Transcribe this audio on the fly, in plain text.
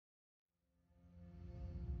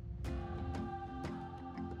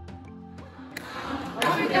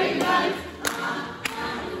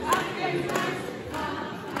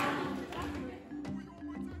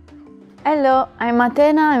Hello, I'm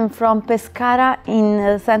Atena. I'm from Pescara in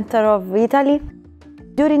the center of Italy.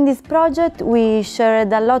 During this project, we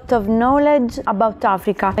shared a lot of knowledge about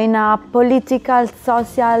Africa in a political,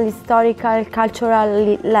 social, historical,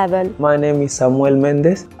 cultural level. My name is Samuel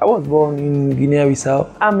Mendes. I was born in Guinea-Bissau.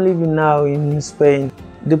 I'm living now in Spain.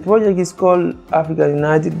 The project is called Africa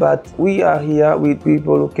United, but we are here with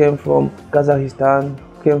people who came from Kazakhstan,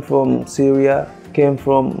 came from Syria, came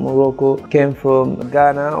from Morocco, came from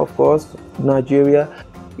Ghana, of course, Nigeria.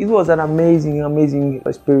 It was an amazing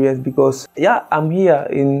experience because, I'm here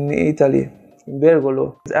in Italy, in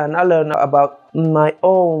Bergolo, and I learned about my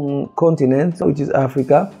own continent, which is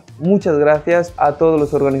Africa. Muchas gracias a todos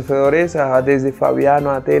los organizadores, desde Fabiano,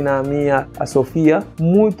 a Atena, a mim, a Sofia.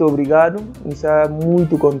 Muito obrigado, está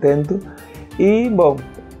muito contente. E, bom,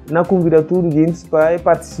 na convidatura de gente para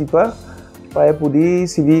participar, para poder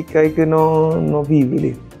se ver que não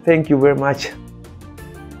vive. Thank you very much.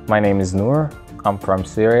 My name is Noor. I'm from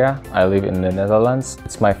Syria. I live in the Netherlands.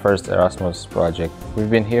 It's my first Erasmus project. We've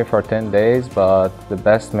been here for 10 days, but the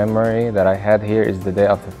best memory that I had here is the day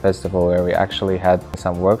of the festival, where we actually had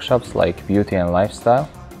some workshops like beauty and lifestyle.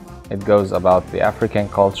 It goes about the African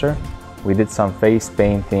culture. We did some face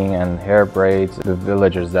painting and hair braids, the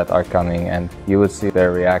villagers that are coming, and you would see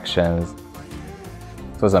their reactions.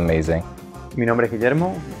 It was amazing. Mi nombre es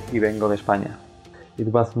Guillermo y vengo de España. It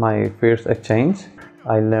was my first exchange.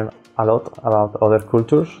 I learned a lot about other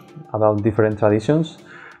cultures, about different traditions,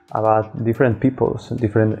 about different peoples,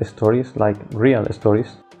 different stories, like real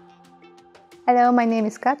stories. Hello, my name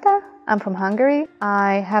is Kata. I'm from Hungary.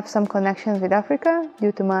 I have some connections with Africa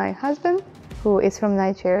due to my husband, who is from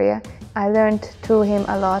Nigeria. I learned through him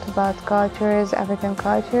a lot about cultures, African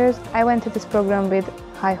cultures. I went to this program with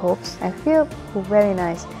high hopes. I feel very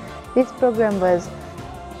nice. This program was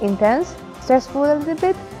intense, stressful a little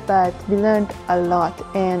bit, but we learned a lot,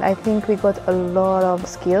 and I think we got a lot of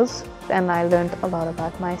skills, and I learned a lot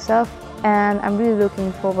about myself. And I'm really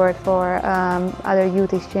looking forward for other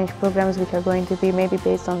youth exchange programs which are going to be maybe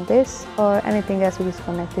based on this or anything else which is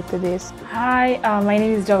connected to this. Hi, my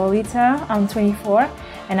name is Jolita. I'm 24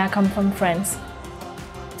 and I come from France.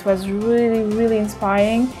 It was really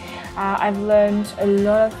inspiring. I've learned a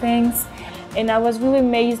lot of things, and I was really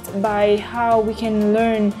amazed by how we can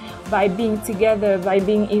learn by being together, by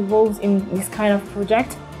being involved in this kind of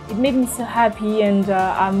project. It made me so happy, and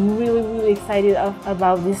I'm really excited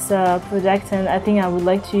about this project, and I think I would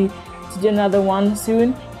like to do another one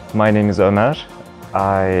soon. My name is Ömer.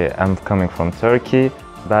 I am coming from Turkey.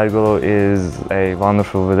 Bergolo is a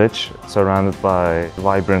wonderful village surrounded by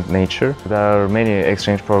vibrant nature. There are many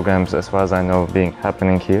exchange programs, as far as I know,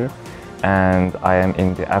 happening here. And I am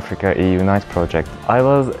in the Africa EUnite project. I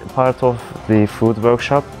was part of the food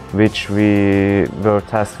workshop, which we were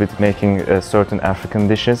tasked with making certain African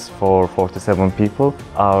dishes for 47 people.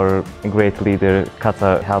 Our great leader,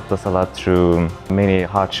 Kata, helped us a lot through many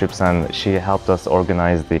hardships, and she helped us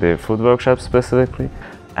organize the food workshop specifically.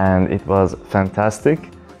 And it was fantastic.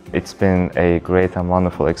 It's been a great and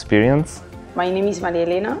wonderful experience. My name is Maria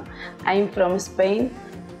Elena. I'm from Spain.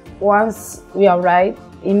 Once we arrived,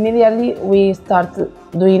 immediately we started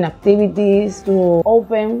doing activities to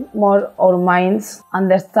open more our minds,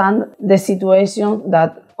 understand the situation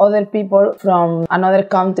that other people from another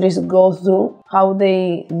countries go through, how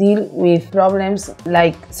they deal with problems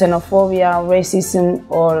like xenophobia, racism,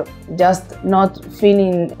 or just not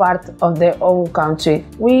feeling part of their own country.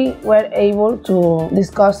 We were able to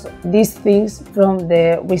discuss these things from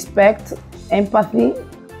the respect, empathy,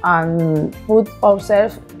 and put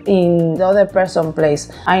ourselves in the other person's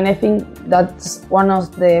place. And I think that's one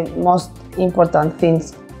of the most important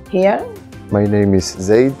things here. My name is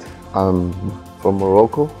Zaid. I'm from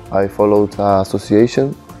Morocco. I followed an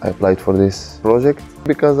association. I applied for this project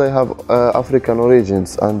because I have African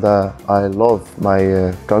origins, and I love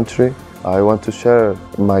my country. I want to share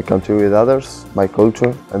my country with others, my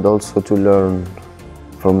culture, and also to learn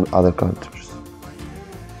from other countries.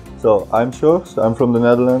 So I'm Sjors, I'm from the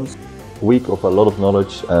Netherlands. Week of a lot of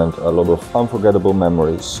knowledge and a lot of unforgettable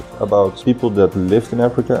memories about people that lived in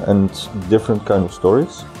Africa and different kind of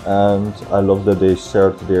stories. And I love that they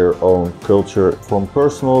shared their own culture, from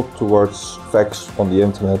personal towards facts on the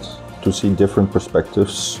internet, to see different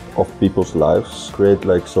perspectives of people's lives, create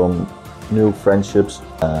like some new friendships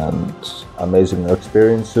and amazing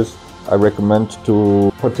experiences. I recommend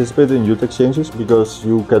to participate in youth exchanges because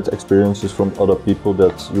you get experiences from other people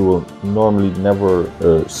that you will normally never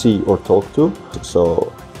see or talk to.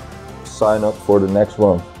 So sign up for the next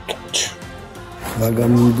one.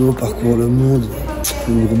 Vagamondo, parcours le monde.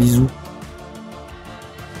 Gros bisous.